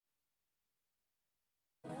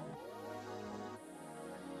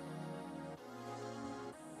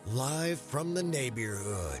Live from the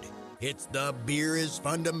neighborhood, it's the Beer is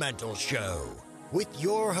Fundamental Show with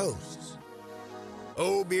your hosts,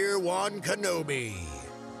 Obi-Wan Kenobi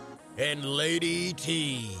and Lady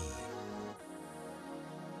T.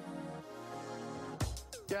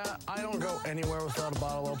 Yeah, I don't go anywhere without a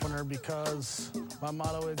bottle opener because my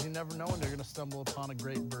motto is you never know when you're going to stumble upon a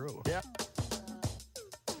great brew. Yeah.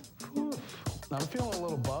 Whew. I'm feeling a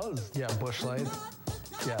little buzzed. Yeah, Busch Light.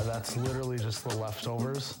 Yeah, that's literally just the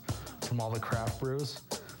leftovers from all the craft brews.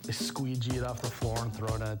 They squeegee it off the floor and throw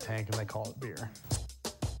it in a tank and they call it beer.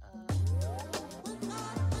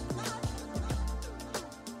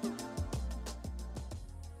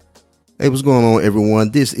 Hey, what's going on,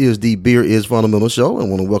 everyone? This is the Beer is Fundamental Show. I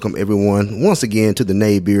want to welcome everyone once again to the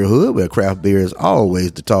neighborhood where craft beer is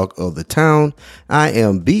always the talk of the town. I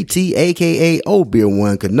am BT, aka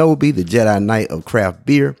Obi-Wan Kenobi, the Jedi Knight of craft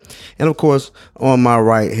beer. And of course, on my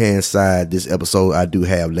right-hand side, this episode, I do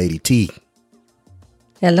have Lady T.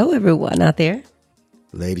 Hello, everyone out there.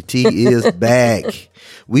 Lady T is back.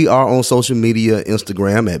 We are on social media,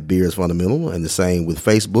 Instagram at Beer is Fundamental, and the same with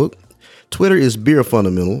Facebook. Twitter is Beer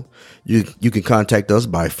Fundamental. You can contact us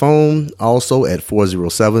by phone, also at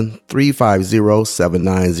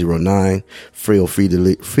 407-350-7909. Feel free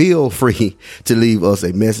to leave us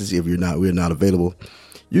a message if we're not available.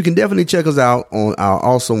 You can definitely check us out on our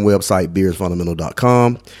awesome website,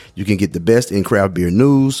 beersfundamental.com. You can get the best in craft beer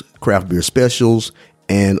news, craft beer specials,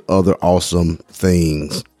 and other awesome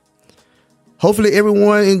things. Hopefully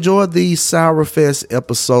everyone enjoyed the Sour Fest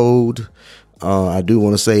episode. I do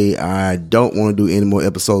want to say I don't want to do any more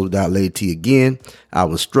episodes without Lady T again. I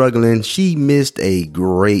was struggling. She missed a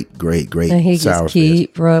great and he Sour just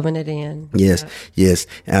keep Fest. rubbing it in. Yes.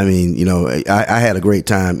 I mean, you know, I had a great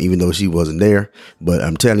time even though she wasn't there. But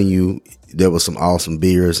I'm telling you, there was some awesome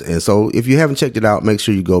beers. And so if you haven't checked it out, make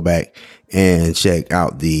sure you go back and check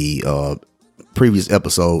out the previous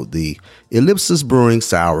episode, the Ellipsis Brewing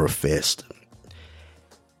Sour Fest.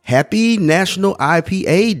 Happy National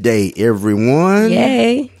IPA Day, everyone.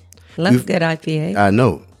 Yay. Love good IPA. I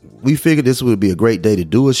know. We figured this would be a great day to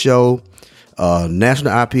do a show.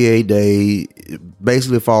 National IPA Day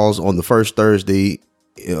basically falls on the first Thursday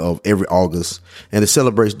of every August, and it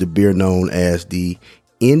celebrates the beer known as the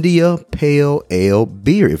India Pale Ale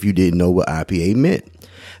beer, if you didn't know what IPA meant.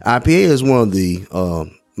 IPA is one of the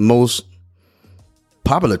most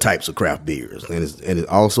popular types of craft beers, and it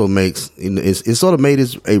also makes it sort of made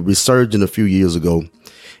a resurgence a few years ago,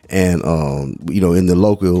 and in the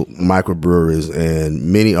local microbreweries, and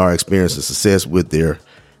many are experiencing success with their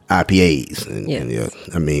IPAs. And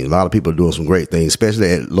I mean, a lot of people are doing some great things,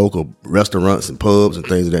 especially at local restaurants and pubs and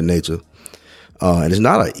things of that nature. And it's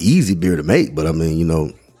not an easy beer to make, but I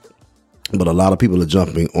mean, but a lot of people are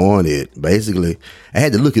jumping on it. Basically, I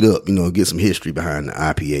had to look it up, get some history behind the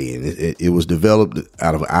IPA. And it was developed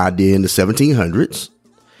out of an idea in the 1700s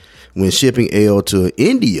when shipping ale to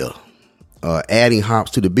India. Adding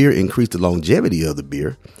hops to the beer increased the longevity of the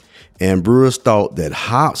beer. And brewers thought that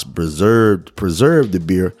hops preserved the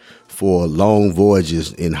beer for long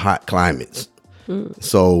voyages in hot climates.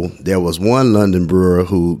 So there was one London brewer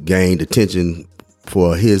who gained attention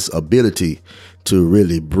for his ability to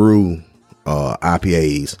really brew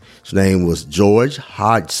IPAs. His name was George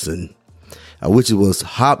Hodgson. I wish it was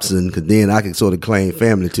Hobson, because then I could sort of claim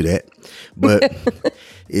family to that. But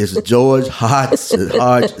it's George Hodgson,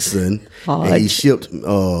 and he shipped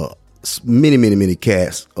many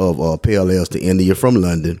casks of pale ales to India from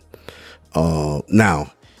London.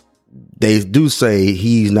 Now, they do say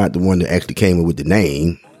he's not the one that actually came up with the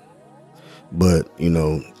name, but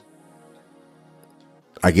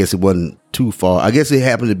I guess it wasn't too far. I guess it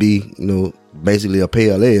happened to be, basically a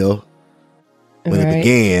pale ale when it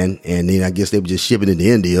began, and then I guess they were just shipping it to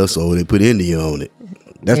India, so they put India on it.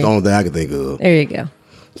 That's the only thing I can think of. There you go.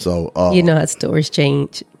 So how stories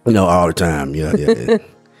change. All the time. Yeah.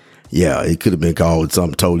 Yeah, it could have been called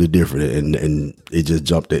something totally different, and it just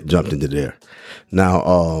jumped into there.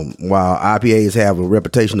 Now, while IPAs have a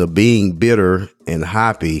reputation of being bitter and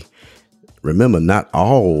hoppy, remember, not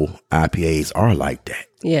all IPAs are like that.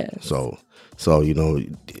 Yeah. So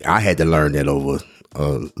I had to learn that over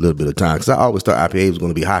a little bit of time, because I always thought IPA was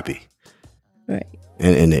going to be hoppy. Right.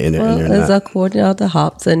 And they're it's not. according to the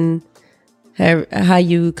hops and how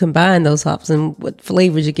you combine those hops and what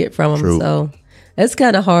flavors you get from them. True. So it's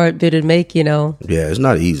kind of hard beer to make, Yeah, it's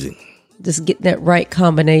not easy. Just get that right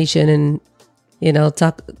combination and,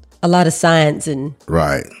 talk a lot of science and.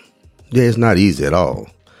 Right. Yeah, it's not easy at all.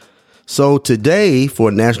 So today,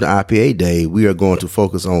 for National IPA Day, we are going to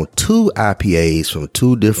focus on 2 IPAs from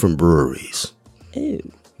 2 different breweries. Ooh.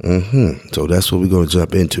 So that's what we're going to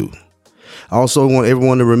jump into. I also want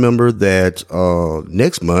everyone to remember that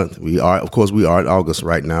next month we are in August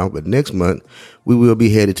right now, but next month we will be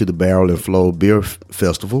headed to the Barrel and Flow Beer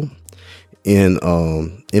Festival in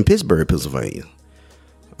Pittsburgh, Pennsylvania.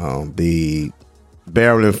 The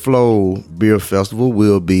Barrel and Flow Beer Festival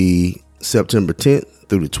will be September 10th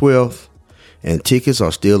through the 12th, and tickets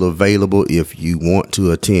are still available if you want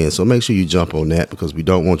to attend. So make sure you jump on that because we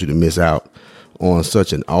don't want you to miss out on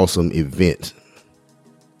such an awesome event.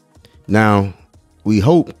 Now, we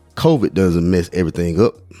hope COVID doesn't mess everything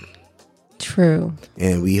up. True.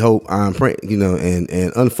 And we hope, and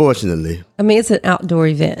unfortunately, I mean, it's an outdoor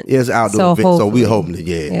event. It's an outdoor event, so we hoping that,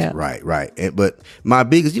 yeah. Right. But my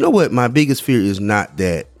biggest fear is not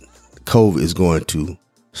that COVID is going to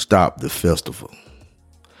stop the festival.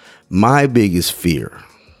 My biggest fear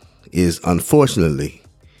is, unfortunately,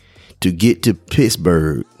 to get to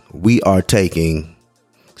Pittsburgh, we are taking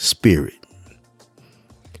Spirit.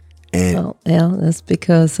 And that's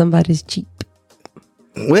because somebody's cheap.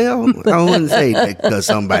 Well, I wouldn't say that because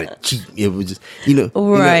somebody cheap. It was just,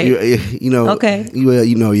 right. Okay.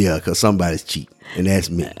 Well, because somebody's cheap, and that's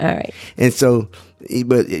me. All right. And so,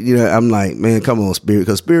 but I'm like, man, come on, Spirit,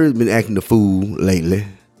 because Spirit's been acting the fool lately.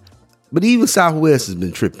 But even Southwest has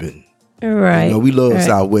been tripping. Right. We love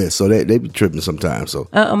Southwest, so they be tripping sometimes. So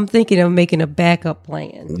I'm thinking of making a backup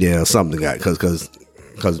plan. Yeah, something like because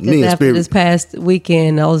me and after Spirit this past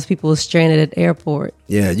weekend, all those people were stranded at the airport.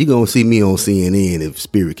 Yeah, you're gonna see me on CNN if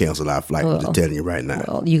Spirit cancel our flight. I'm just telling you right now.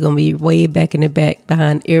 Well, you're gonna be way back in the back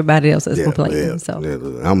behind everybody else that's complaining.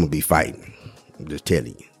 I'm gonna be fighting. I'm just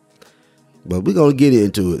telling you. But we're gonna get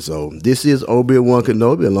into it. So this is Obi-Wan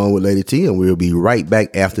Kenobi along with Lady T, and we'll be right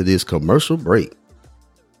back after this commercial break.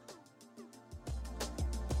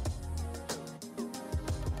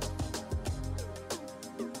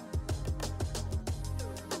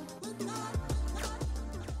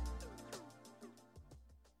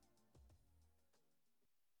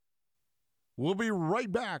 We'll be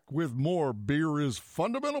right back with more Beer is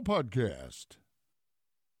Fundamental podcast.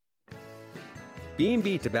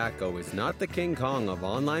 B&B Tobacco is not the King Kong of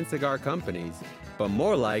online cigar companies, but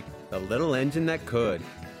more like the little engine that could.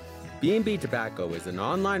 B&B Tobacco is an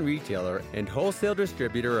online retailer and wholesale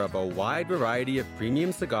distributor of a wide variety of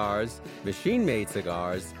premium cigars, machine-made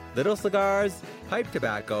cigars, little cigars, pipe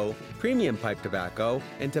tobacco, premium pipe tobacco,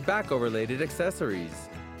 and tobacco-related accessories.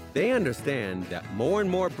 They understand that more and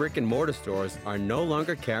more brick-and-mortar stores are no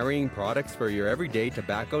longer carrying products for your everyday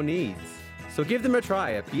tobacco needs. So give them a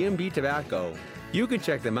try at B&B Tobacco. You can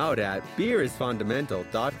check them out at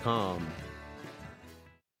beerisfundamental.com.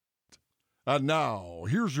 And now,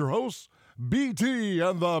 here's your hosts, BT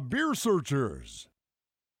and the Beer Searchers.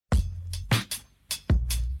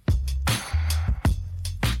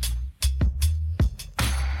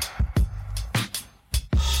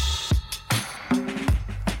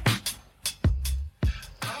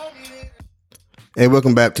 Hey,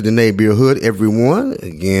 welcome back to the neighborhood, everyone.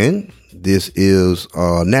 Again, this is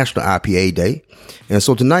National IPA Day. And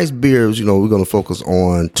so tonight's beers, we're going to focus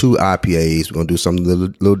on 2 IPAs. We're going to do something a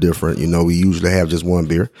little different. We usually have just one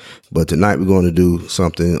beer, but tonight we're going to do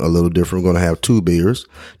something a little different. We're going to have 2 beers.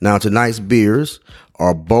 Now, tonight's beers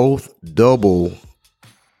are both double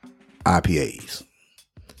IPAs.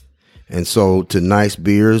 And so tonight's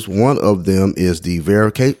beers, one of them is the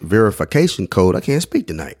verification code. I can't speak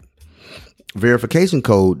tonight. Verification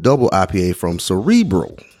code double IPA from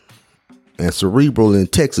Cerebral. And Cerebral in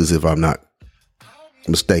Texas, if I'm not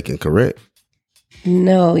mistaken, correct?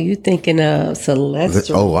 No, you thinking of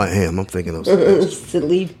Celestial. Oh, I am. I'm thinking of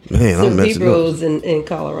Celestial. Man, I'm messing up. in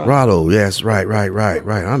Colorado. Yes, right.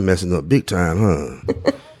 I'm messing up big time, huh?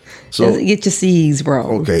 So get your C's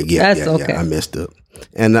wrong. Okay, that's okay. I messed up.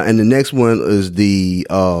 And the next one is the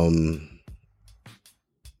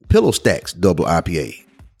Pillow Stacks double IPA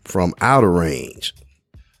from Outer Range.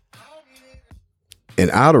 And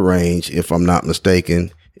Outer Range, if I'm not mistaken,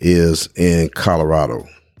 is in Colorado.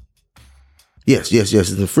 Yes,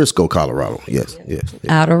 it's in Frisco, Colorado. Yes.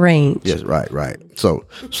 Outer Range. Yes, right. So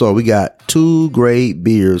we got 2 great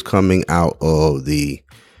beers coming out of the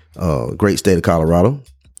great state of Colorado.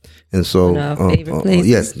 And so, favorite places.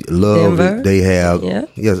 Yes, love Denver. it. They have. Yeah.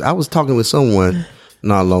 Yes, I was talking with someone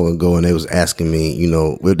not long ago, and they was asking me,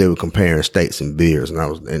 they were comparing states and beers, and I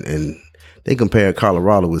was, and they compared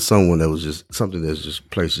Colorado with someone that was just something that's just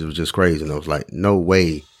places was just crazy, and I was like, no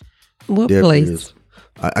way. What place? Beers,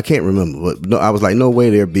 I can't remember, but no, I was like, no way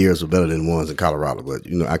their beers were better than the ones in Colorado, but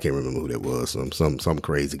I can't remember who that was. Some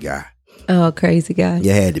crazy guy. Oh, crazy guy.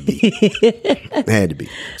 Yeah, had to be.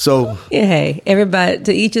 So yeah, hey, everybody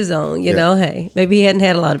to each his own. You know, hey, maybe he hadn't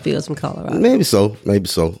had a lot of beers from Colorado. Maybe so.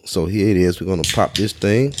 So here it is. We're gonna pop this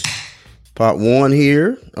thing. Pop one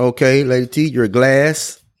here. Okay, Lady T, your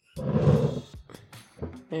glass. There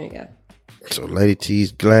you go. So Lady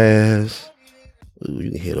T's glass. Ooh,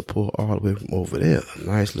 you can hear the pour all the way from over there.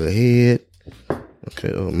 Nice little head.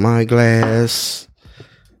 Okay, my glass.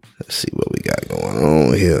 Let's see what we got going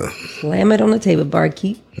on here. Slam it on the table,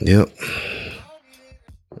 barkeep. Yep.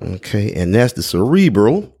 Okay, and that's the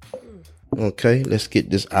Cerebral. Okay, let's get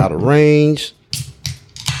this out of range.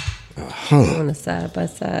 On the side by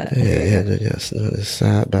side. Yeah, that's another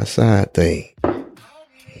side by side thing.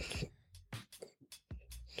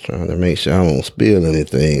 Trying to make sure I won't spill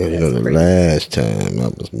anything. You know, the last time I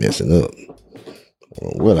was messing up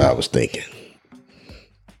on what I was thinking.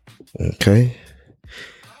 Okay.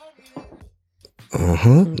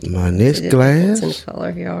 My next glass. It's in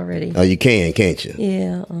color here already. Oh, you can, can't you?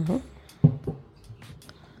 Yeah.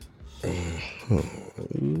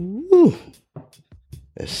 Ooh.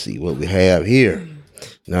 Let's see what we have here.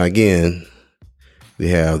 Now, again, we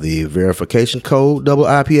have the verification code double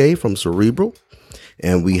IPA from Cerebral,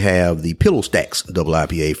 and we have the Pillow Stacks double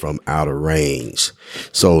IPA from Outer Range.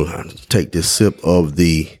 So, I'll take this sip of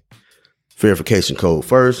the verification code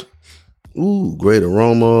first. Ooh, great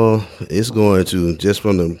aroma. It's going to just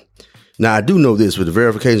from the. Now, I do know this with the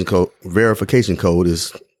verification code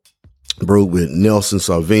is brewed with Nelson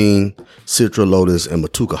Sauvignon, Citra Lotus, and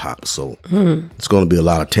Matuka hops. So it's going to be a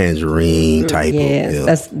lot of tangerine type.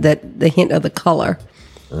 That's the hint of the color.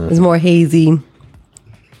 It's more hazy.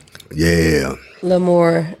 Yeah. A little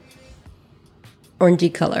more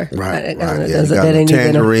orangey color. Right. Yeah, You got the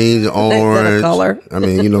tangerine, orange. Color. I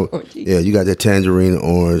mean, yeah, you got that tangerine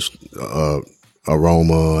orange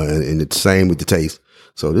aroma, and it's the same with the taste.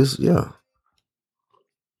 So this, yeah.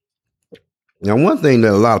 Now, one thing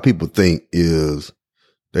that a lot of people think is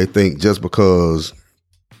they think just because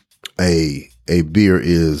a beer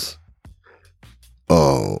is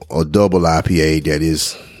a double IPA that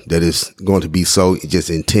is going to be so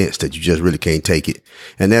just intense that you just really can't take it,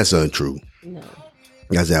 and that's untrue. No,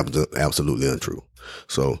 that's absolutely untrue.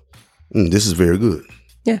 So this is very good.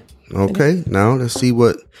 Yeah. Okay. Now let's see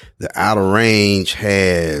what the Outer Range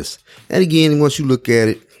has, and again, once you look at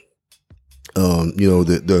it,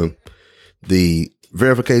 the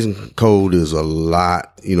verification code is a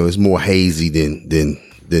lot, it's more hazy than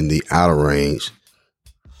the Outer Range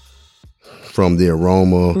from the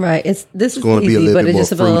aroma. Right. This is going to be a little but bit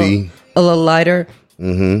it's more just fruity. A little lighter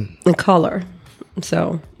in color.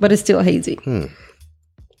 So, but it's still hazy.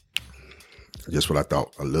 Just what I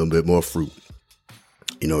thought. A little bit more fruit.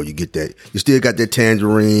 You get that. You still got that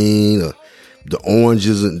tangerine. The orange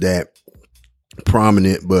isn't that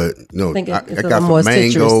prominent, but I got some mango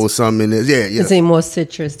citrus. Or something in there. Yeah. It's more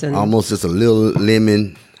citrus than almost just a little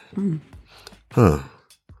lemon.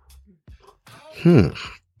 It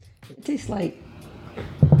tastes like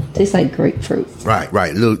grapefruit. Right.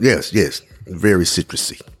 Yes. Very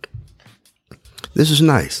citrusy. This is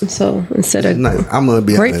nice. So instead of nice. I'm gonna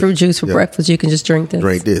be grapefruit juice for breakfast, you can just drink this.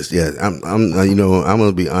 Drink this. Yeah. I'm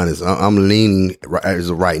gonna be honest. I'm leaning as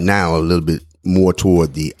of right now a little bit more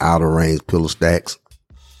toward the Outer Range Pillow Stacks,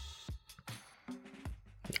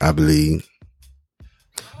 I believe.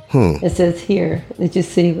 It says here. Did you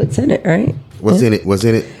see what's in it? Right. What's in it?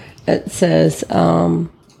 It says you're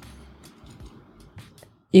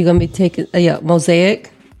gonna be taking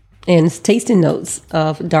mosaic and it's tasting notes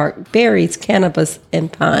of dark berries, cannabis,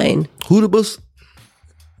 and pine. Hootabus?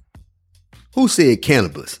 Who said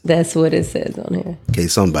cannabis? That's what it says on here. Okay,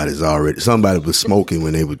 somebody was smoking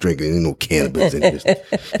when they were drinking. Ain't no cannabis in this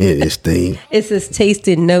thing. It says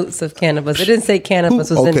tasting notes of cannabis. It didn't say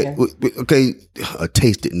cannabis was in there. Okay, a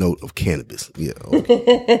tasted note of cannabis. Yeah.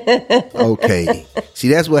 Okay. Okay. See,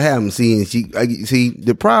 that's what happens. See,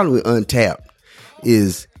 the problem with Untapped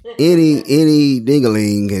is any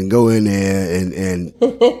dingaling can go in there and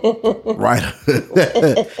write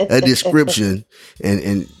a description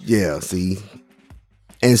and yeah, see,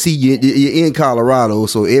 you're in Colorado,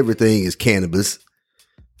 so everything is cannabis.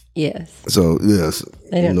 Yes. So yes,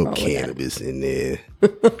 no cannabis in there.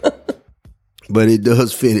 But it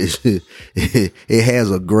does finish. It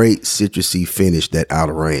has a great citrusy finish, that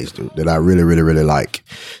Outer Range, that I really, really, really like.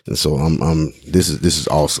 And so this is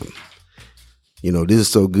awesome. This is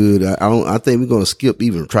so good. I think we're gonna skip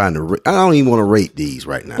even trying to. I don't even want to rate these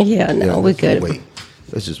right now. Yeah, no, we're good. Wait,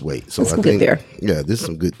 let's just wait. So I think, good there. Yeah, this is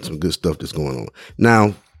some good stuff that's going on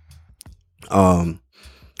now.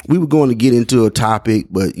 We were going to get into a topic,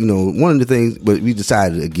 but one of the things, but we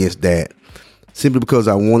decided against that simply because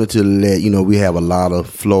I wanted to let we have a lot of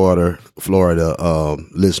Florida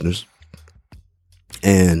listeners,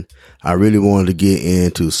 and I really wanted to get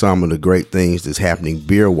into some of the great things that's happening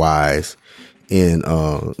beer wise in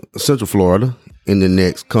Central Florida in the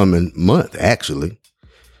next coming month, actually.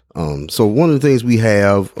 So one of the things we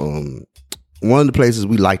have, one of the places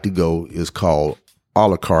we like to go is called a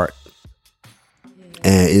la carte,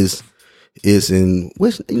 and it's in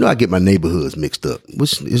which, I get my neighborhoods mixed up.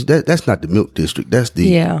 Which is that? That's not the Milk District. That's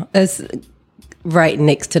the It's right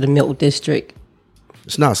next to the Milk District.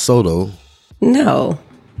 It's not Soto. No,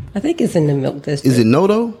 I think it's in the Milk District. Is it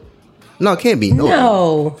Noto? No, it can't be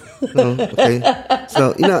Noto. No. Okay.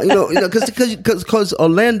 So because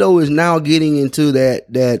Orlando is now getting into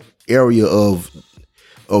that area of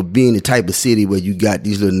being the type of city where you got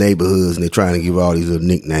these little neighborhoods and they're trying to give all these little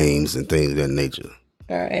nicknames and things of that nature.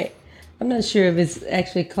 All right. I'm not sure if it's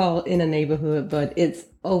actually called in a neighborhood, but it's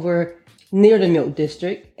over near the Milk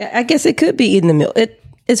District. I guess it could be in the Milk.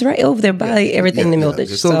 It's right over there by everything in the Milk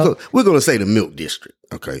District. So we're going to say the Milk District.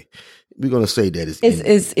 Okay. We're going to say that it's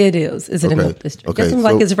in the Milk District. Okay. It seems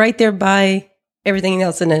like it's right there by everything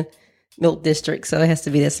else in the Milk District. So it has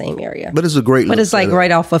to be the same area. But it's a great But it's like setup.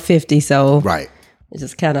 right off of 50. So right. It's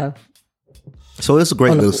just kind of. So it's a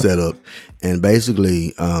great little setup. And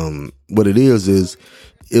basically, what it is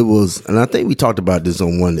it was, and I think we talked about this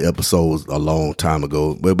on one of the episodes a long time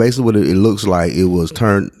ago, but basically what it looks like, it was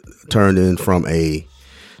turned in from a,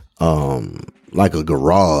 like a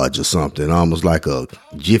garage or something, almost like a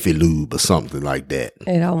Jiffy Lube or something like that.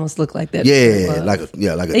 It almost looked like that. Yeah, like a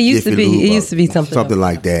it used Jiffy to be. Lube It used to be something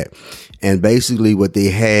like that. And basically, what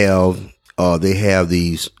they have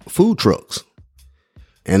these food trucks,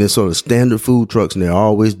 and it's sort of standard food trucks, and they're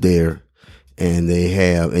always there. And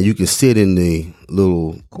and you can sit in the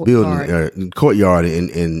little courtyard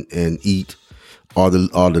and eat, or the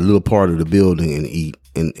little part of the building and eat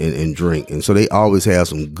and drink. And so they always have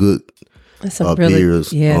some good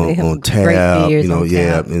beers on tap,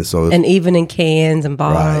 tap. And so and even in cans and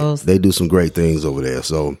bottles, right, they do some great things over there.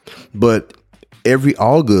 So, but every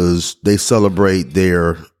August they celebrate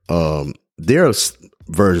their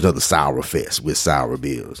version of the Sour Fest with sour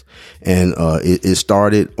beers, and it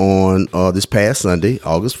started on this past Sunday,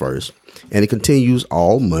 August 1st, and it continues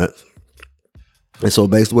all month. And so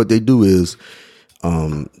basically what they do is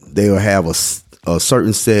they'll have a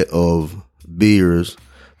certain set of beers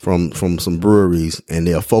from some breweries, and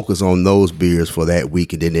they'll focus on those beers for that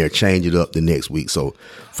week, and then they'll change it up the next week. So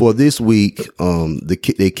for this week,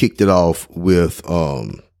 they kicked it off with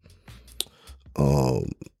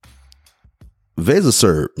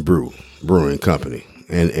Vasasur Brewing Company,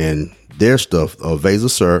 and their stuff,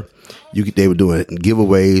 Vasasur, they were doing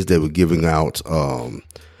giveaways. They were giving out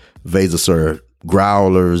Vasasur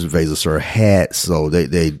growlers, Vasasur hats. So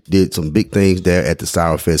they did some big things there at the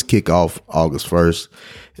Sour Fest kickoff August 1st.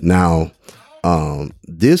 Now,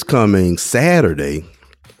 this coming Saturday,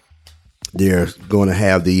 they're going to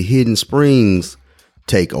have the Hidden Springs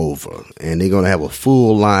takeover, and they're going to have a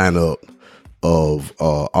full lineup of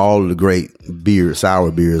all of the great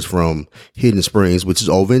sour beers from Hidden Springs, which is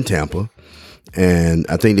over in Tampa. And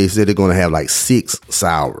I think they said they're going to have like 6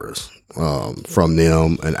 sours from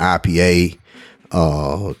them, an IPA,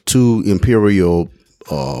 2 Imperial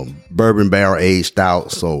bourbon barrel aged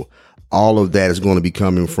stouts. So all of that is going to be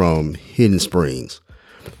coming from Hidden Springs.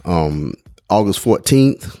 August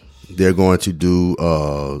 14th, they're going to do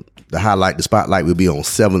the spotlight will be on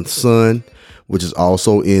 7th Sun, which is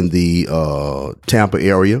also in the Tampa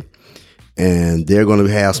area. And they're going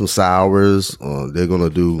to have some sours. They're going to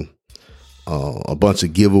do a bunch of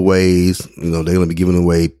giveaways. They're going to be giving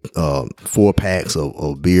away 4 packs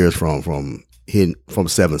of beers from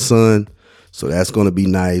 7th Sun. So that's going to be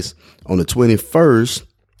nice. On the 21st,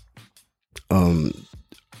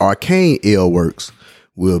 Arcane Ale Works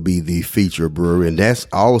will be the feature brewery. And that's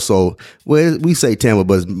also, well, we say Tampa,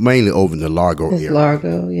 but it's mainly over in the Largo area.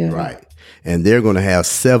 Largo, yeah. Right. And they're going to have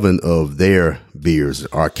 7 of their beers.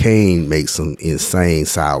 Arcane makes some insane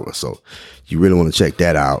sour, so you really want to check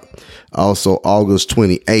that out. Also, August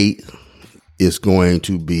 28th is going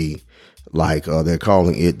to be like they're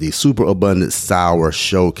calling it the Super Abundant Sour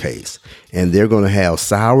Showcase, and they're going to have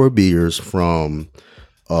sour beers from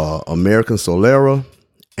American Solera,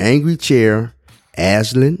 Angry Chair,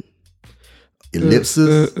 Ashland,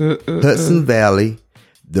 Ellipsis, Hudson Valley,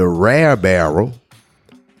 the Rare Barrel,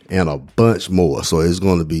 and a bunch more. So it's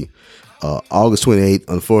going to be August 28th.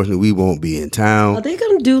 Unfortunately, we won't be in town. Are they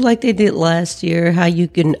going to do like they did last year, how you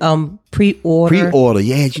can pre-order? Pre-order,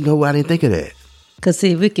 yeah. You know what? I didn't think of that. Because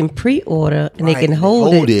see, we can pre-order and Right, they can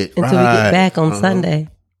hold it until we right. get back on Sunday.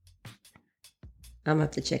 I'm going to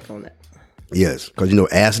have to check on that. Yes, because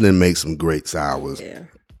Ashland makes some great sours. Yeah.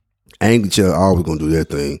 Angry Chair always gonna do their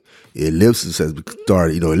thing. Ellipsis has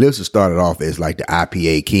started, Ellipsis started off as like the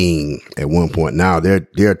IPA king at one point. Now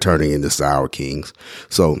they're turning into Sour Kings.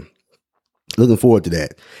 So looking forward to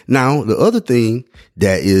that. Now, the other thing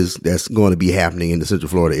that's going to be happening in the Central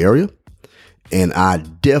Florida area, and I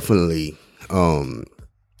definitely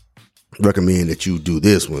recommend that you do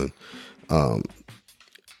this one.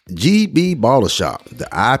 GB Baller Shop, the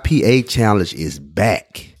IPA Challenge is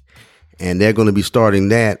back. And they're going to be starting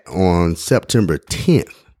that on September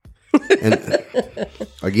 10th. And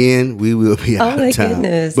again, we will be out of time.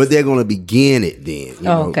 Goodness. But they're going to begin it then.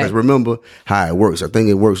 Okay. Because remember how it works. I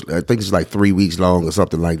think it's like 3 weeks long or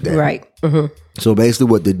something like that. Right. Mm-hmm. So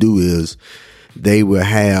basically what they do is they will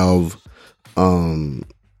have, I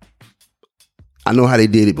know how they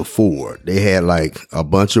did it before. They had like a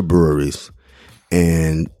bunch of breweries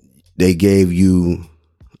and they gave you,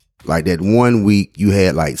 like that 1 week you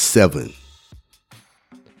had like 7.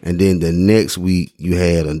 And then the next week you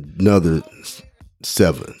had another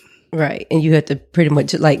 7. Right. And you had to pretty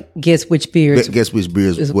much like guess which beers. Guess which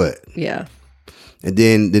beers was what. Yeah. And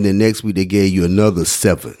then the next week they gave you another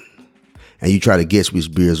 7. And you try to guess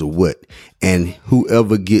which beers are what. And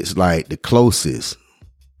whoever gets like the closest.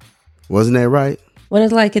 Wasn't that right? When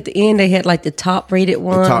it's like at the end they had like the top rated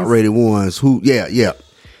ones. The top rated ones yeah.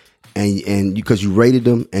 And because you rated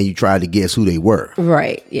them and you tried to guess who they were.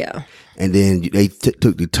 Right, yeah. And then they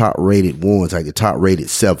took the top rated ones, like the top rated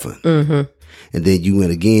 7. Mm-hmm. And then you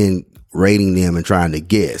went again rating them and trying to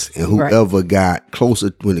guess. And whoever got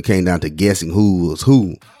closer when it came down to guessing who was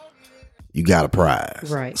who, you got a prize.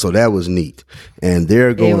 Right. So that was neat. And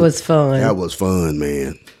they're going. It was fun. That was fun,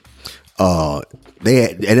 man.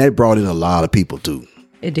 That brought in a lot of people too.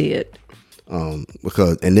 It did.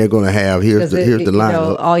 Because they're going to have here's the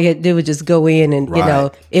lineup. All you had to do was just go in and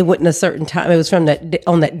Right. it wasn't a certain time. It was from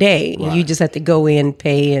on that day. Right. You just had to go in,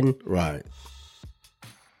 pay, and Right.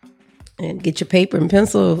 and get your paper and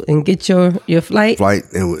pencil and get your flight.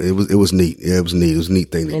 And it was neat. Yeah, it was neat. It was a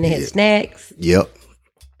neat thing. And they had snacks. Yep.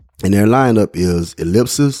 And their lineup is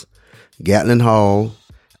Ellipsis, Gatlin Hall,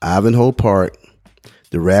 Ivanhoe Park,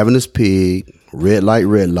 The Ravenous Pig, Red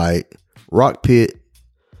Light, Rock Pit,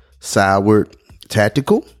 Sideward,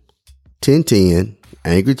 Tactical, 1010,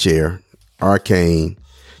 Angry Chair, Arcane,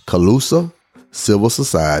 Calusa, Civil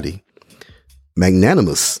Society,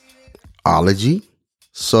 Magnanimous, Ology,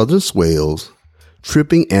 Southern Swales,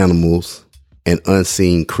 Tripping Animals, and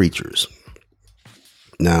Unseen Creatures.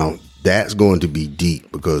 Now, that's going to be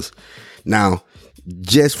deep because now,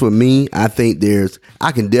 just for me, I think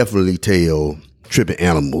I can definitely tell Tripping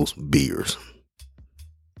Animals beers.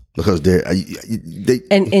 Because they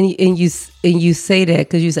and you say that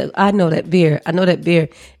because you said I know that beer, and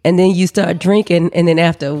then you start drinking, and then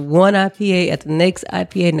after one IPA, at the next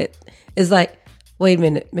IPA, and it's like, wait a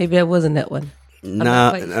minute, maybe that wasn't that one.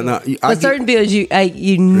 Nah. But certain beers, you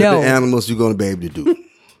know, the animals you're going to be able to do.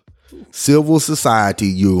 Civil Society,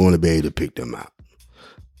 you're going to be able to pick them out.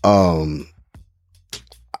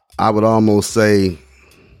 I would almost say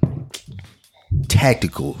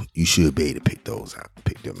Tactical, you should be able to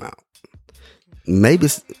pick them out. Maybe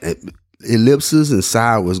Ellipsis and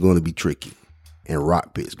Sour is going to be tricky, and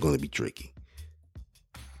Rock Pit is going to be tricky.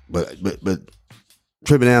 But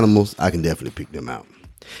Tripping Animals, I can definitely pick them out.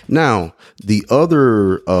 Now, the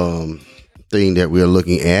other thing that we're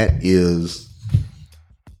looking at is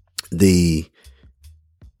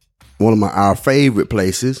one of our favorite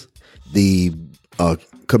places, the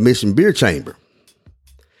Commission Beer Chamber.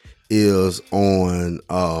 Is on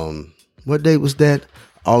what date was that?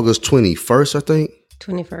 August 21st, I think.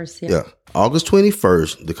 21st, Yeah, August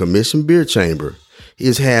 21st. The Commission Beer Chamber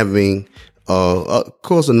is having, of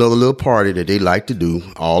course, another little party that they like to do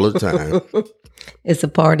all the time. It's a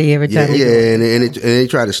party every time. Yeah, and they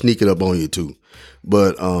try to sneak it up on you too.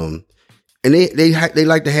 But and they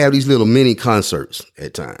like to have these little mini concerts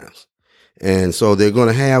at times, and so they're going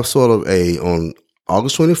to have sort of on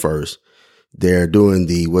August 21st. They're doing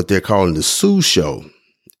what they're calling the Sue Show,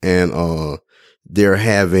 and they're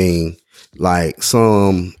having like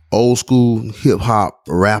some old school hip hop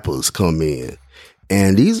rappers come in,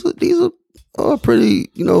 and these are pretty,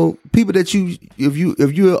 people that if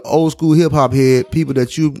you're an old school hip hop head, people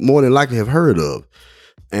that you more than likely have heard of,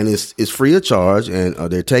 and it's free of charge, and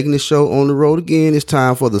they're taking the show on the road again. It's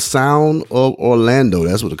time for the Sound of Orlando.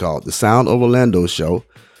 That's what they call it, the Sound of Orlando show.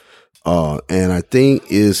 And I think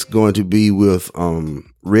it's going to be with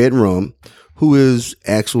Red Rum, who is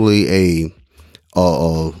actually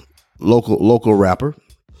a local rapper,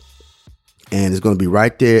 and it's going to be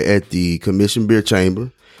right there at the Commission Beer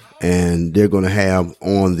Chamber. And they're going to have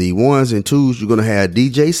on the ones and twos, you're going to have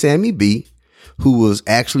DJ Sammy B, who was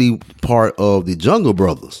actually part of the Jungle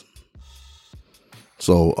Brothers.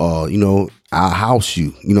 So, I'll house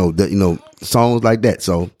you, songs like that.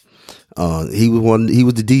 So, he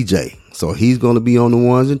was the DJ. So he's going to be on the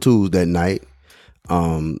ones and twos that night.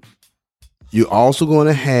 You're also going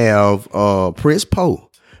to have Prince Poe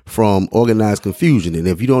from Organized Confusion. And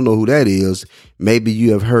if you don't know who that is, maybe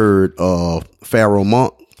you have heard of Pharoah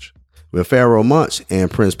Monch. Well, Pharoah Monch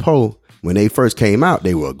and Prince Poe, when they first came out,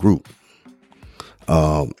 they were a group.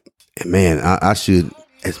 And man, I should,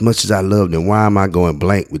 as much as I love them, why am I going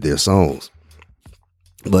blank with their songs?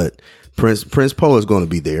 But Prince Poe is going to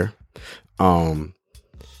be there.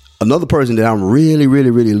 Another person that I'm really,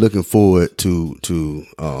 really, really looking forward to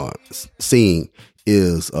seeing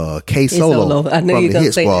is K Solo I knew from you were the gonna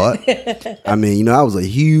Hit say Squad. that. I mean, I was a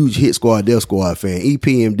huge Hit Squad, Def Squad fan.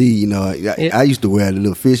 EPMD, I used to wear the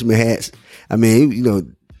little fisherman hats. I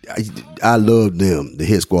mean, I loved them, the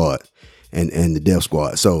Hit Squad and the Def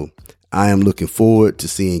Squad. So I am looking forward to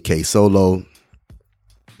seeing K Solo.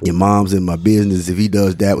 Your Mom's in My Business. If he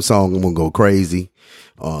does that song, I'm gonna go crazy.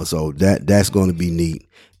 So that's going to be neat.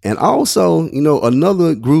 And also,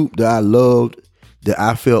 another group that I loved that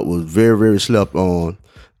I felt was very, very slept on,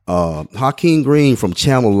 Hakeem Green from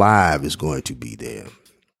Channel Live is going to be there.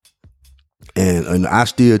 And I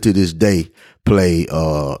still to this day play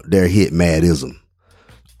their hit Madism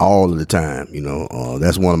all of the time.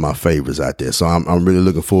 That's one of my favorites out there. So I'm really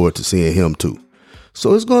looking forward to seeing him too.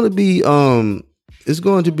 So it's going to be and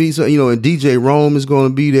DJ Rome is going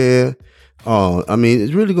to be there.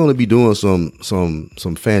 It's really going to be doing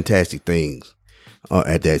some fantastic things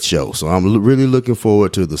at that show. So I'm really looking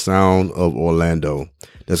forward to the Sound of Orlando.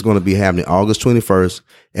 That's going to be happening August 21st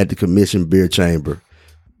at the Commission Beer Chamber.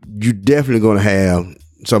 You're definitely going to have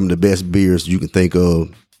some of the best beers you can think of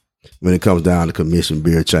when it comes down to Commission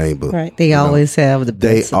Beer Chamber. Right. They always have the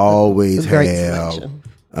best. They always great have, selection.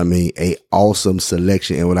 a awesome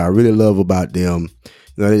selection. And what I really love about them,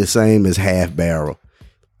 they're the same as Half Barrel.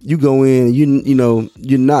 You go in,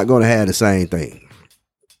 you're not going to have the same thing.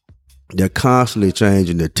 They're constantly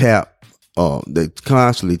changing the tap. They're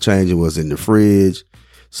constantly changing what's in the fridge.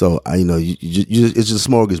 So, it's just a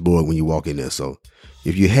smorgasbord when you walk in there. So,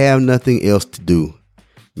 if you have nothing else to do,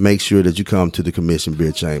 make sure that you come to the Commission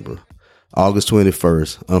Beer Chamber, August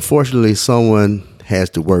 21st. Unfortunately, someone has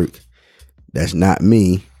to work. That's not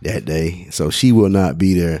me that day. So, she will not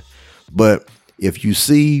be there. But if you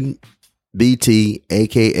see BT,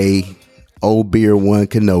 aka Old Beer One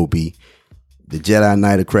Kenobi, the Jedi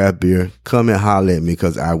Knight of craft beer, come and holler at me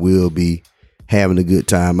because I will be having a good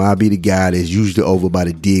time. I'll be the guy that's usually over by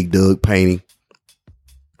the Dig Dug painting,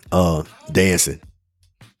 dancing.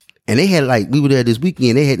 And they had we were there this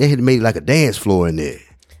weekend. They had made like a dance floor in there.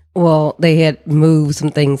 Well, they had moved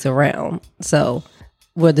some things around. So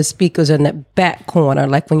where the speakers are in that back corner,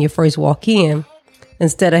 like when you first walk in,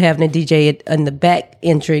 instead of having a DJ in the back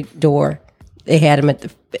entry door, they had him at the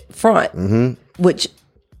front, which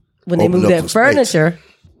when they moved that furniture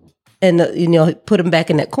and, put him back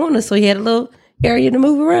in that corner, so he had a little area to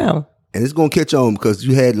move around. And it's going to catch on because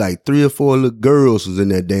you had like 3 or 4 little girls who's in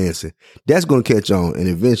there dancing. That's going to catch on, and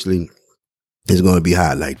eventually it's going to be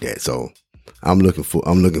hot like that. So I'm looking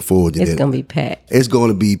forward to It's that. going to be packed. It's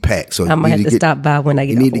going to be packed. So I'm going to have to stop by when I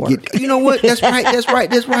get off work. You know what? That's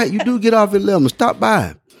right. You do get off at 11. Stop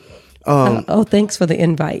by. Thanks for the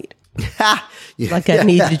invite. Like I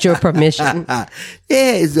needed your permission.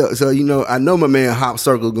 Yeah. So, I know my man Hop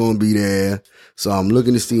Circle going to be there. So I'm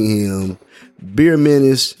looking to see him. Beer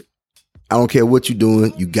Menace, I don't care what you're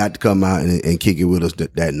doing. You got to come out and kick it with us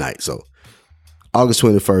that night. So August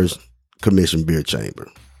 21st, Commission Beer Chamber.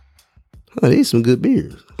 These some good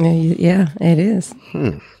beers. Yeah, it is.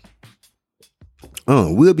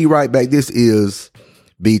 We'll be right back. This is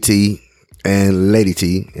BT and Lady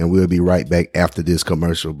T, and we'll be right back after this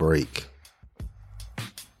commercial break.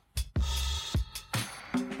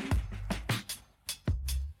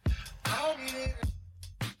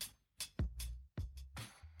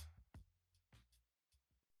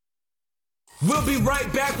 We'll be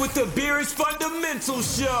right back with the Beer is Fundamental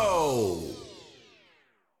Show.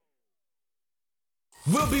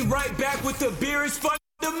 We'll be right back with the Beer is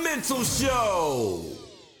Fundamental Show.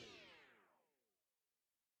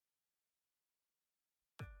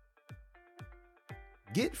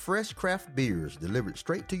 Get fresh craft beers delivered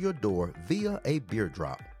straight to your door via a Beer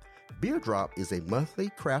Drop. Beer Drop is a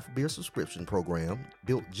monthly craft beer subscription program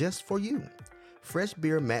built just for you. Fresh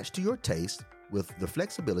beer matched to your taste with the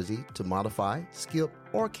flexibility to modify, skip,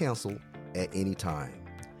 or cancel at any time.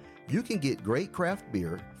 You can get great craft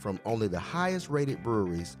beer from only the highest rated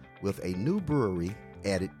breweries with a new brewery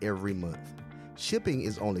added every month. Shipping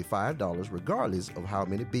is only $5 regardless of how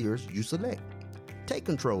many beers you select. Take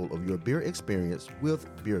control of your beer experience with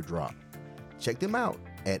Beer Drop. Check them out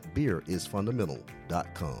at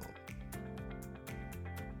beerisfundamental.com.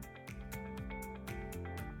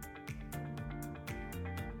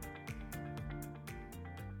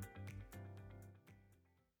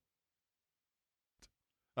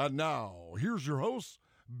 And now, here's your hosts,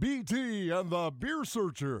 BT and the Beer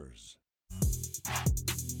Searchers.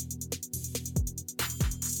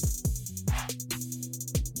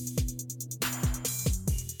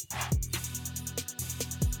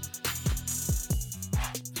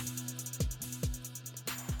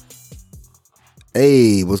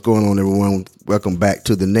 Hey, what's going on, everyone? Welcome back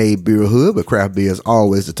to the Neighborhood, where craft beer is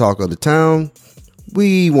always the talk of the town.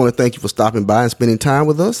 We want to thank you for stopping by and spending time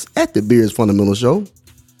with us at the Beer is Fundamental Show.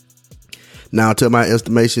 Now, to my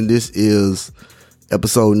estimation, this is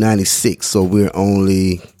episode 96, so we're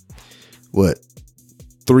only, 4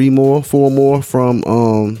 more from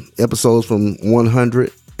episodes from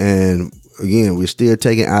 100, and again, we're still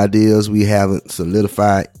taking ideas. We haven't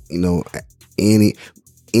solidified,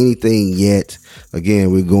 anything yet.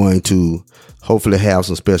 Again, we're going to hopefully have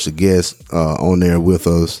some special guests on there with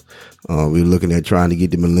us. We're looking at trying to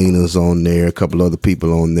get the Molinas on there, a couple other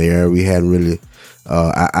people on there. We hadn't really,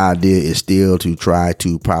 our idea is still to try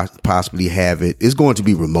to possibly have it. It's going to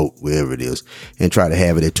be remote, wherever it is, and try to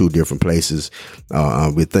have it at 2 different places.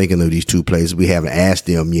 We're thinking of these 2 places. We haven't asked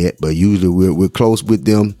them yet, but usually we're close with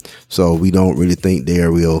them, so we don't really think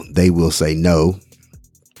they will say no.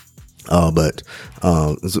 But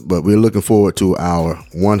we're looking forward to our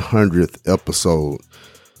 100th episode.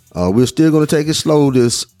 We're still going to take it slow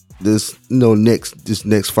this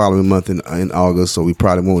next following month in August. So we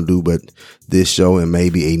probably won't do but this show and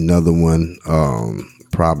maybe another one,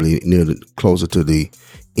 probably closer to the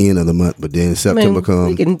end of the month. But then September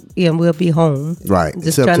comes, we'll be home. Right.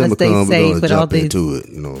 Just September trying to stay safe with all jump into it,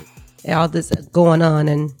 all this going on,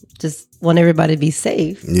 and just want everybody to be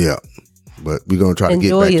safe. Yeah. But we're going to try to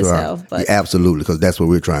Enjoy get back yourself, to our... Yeah, absolutely, because that's what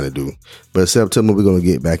we're trying to do. But September, we're going to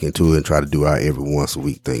get back into it and try to do our every once a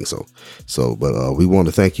week thing. But we want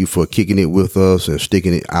to thank you for kicking it with us and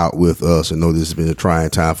sticking it out with us. I know this has been a trying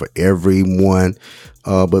time for everyone.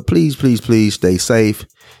 But please, please, please stay safe.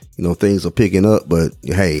 Things are picking up, but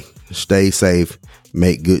hey, stay safe.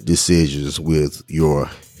 Make good decisions with your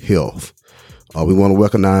health. We want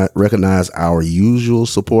to recognize our usual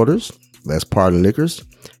supporters. That's Party Liquors,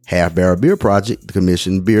 Half Barrel Beer Project, the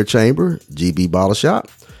Commission Beer Chamber, GB Bottle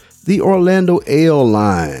Shop, the Orlando Ale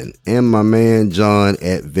Line, and my man John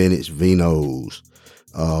at Vintage Vinos,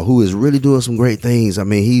 who is really doing some great things. I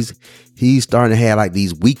mean, he's starting to have like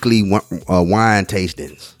these weekly wine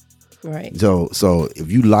tastings. Right. So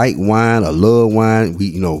if you like wine or love wine,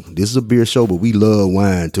 this is a beer show, but we love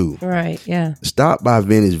wine too. Right. Yeah. Stop by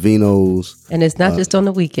Vintage Vinos. And it's not just on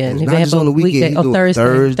the weekend. It's not just on the weekend.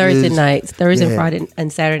 Thursday nights, Thursday, Friday,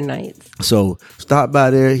 and Saturday nights. So stop by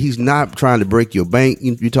there. He's not trying to break your bank.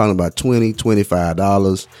 You're talking about $20,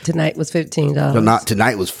 $25. Tonight was $15.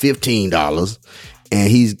 Tonight was $15. And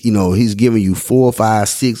he's giving you 4, 5,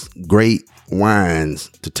 6 great wines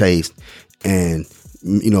to taste. And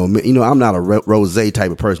I'm not a rosé type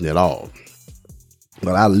of person at all,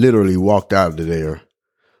 but I literally walked out of there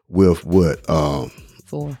with 4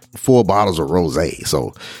 bottles of rosé.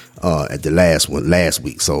 So, at the last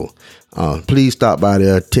week. So, please stop by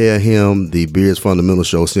there. Tell him the Beer is Fundamental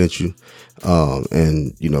Show sent you.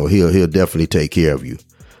 And he'll definitely take care of you.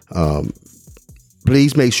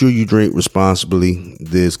 Please make sure you drink responsibly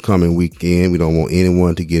this coming weekend. We don't want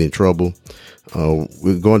anyone to get in trouble.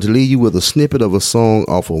 We're going to leave you with a snippet of a song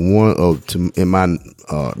off of in my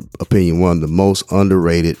opinion, one of the most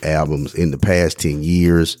underrated albums in the past 10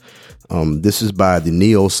 years. This is by the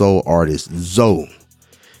neo soul artist Zoe,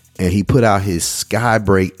 and he put out his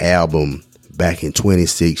Skybreak album back in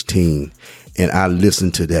 2016. And I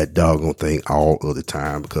listen to that doggone thing all of the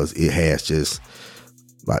time because it has just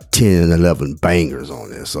about 10 and 11 bangers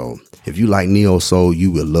on there. So if you like neo soul, you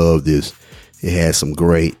will love this. It has some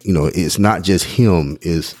great, it's not just him,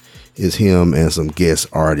 it's him and some guest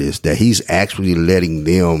artists that he's actually letting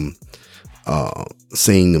them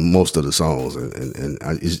sing most of the songs, and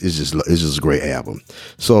it's just a great album.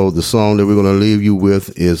 So the song that we're going to leave you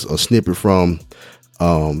with is a snippet from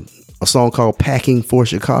a song called "Packing for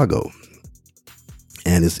Chicago,"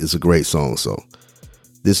 and it's a great song. So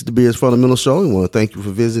this is the Beer is Fundamental Show. We want to thank you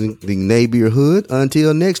for visiting the Neighborhood.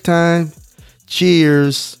 Until next time,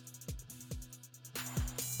 cheers.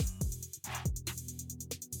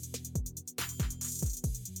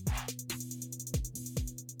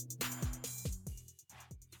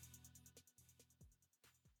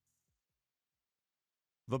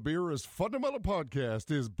 The Beer is Fundamental podcast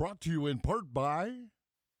is brought to you in part by...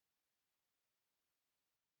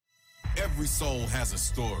 Every soul has a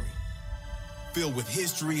story filled with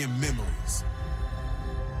history and memories,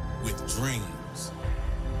 with dreams.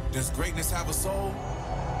 Does greatness have a soul?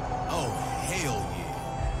 Oh, hell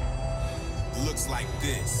yeah. Looks like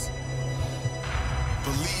this.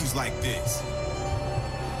 Believes like this.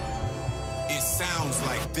 It sounds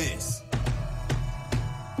like this.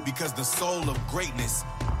 Because the soul of greatness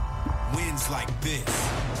wins like this.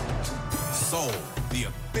 Soul, the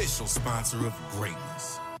official sponsor of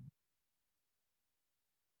greatness.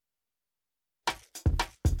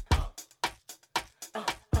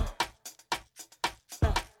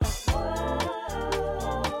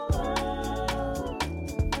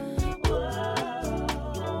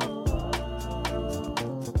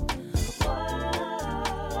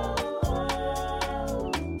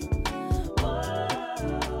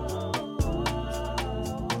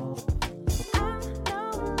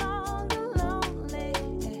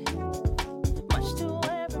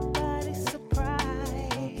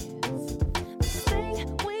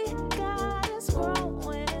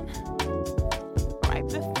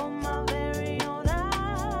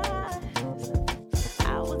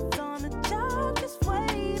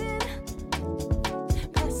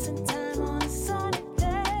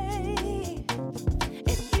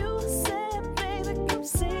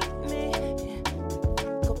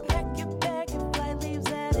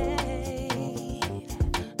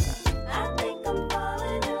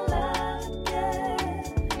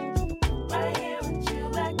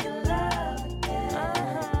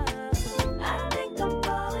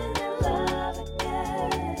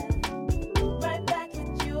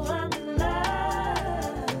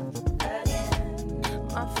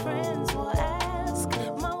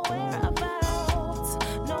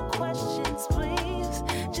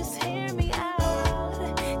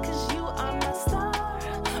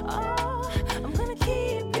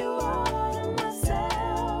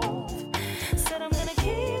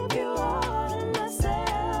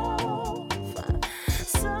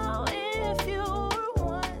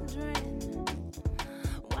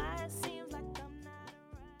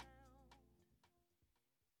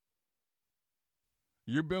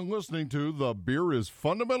 You've been listening to the Beer is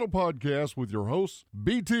Fundamental podcast with your hosts,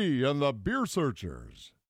 BT and the Beer Searchers.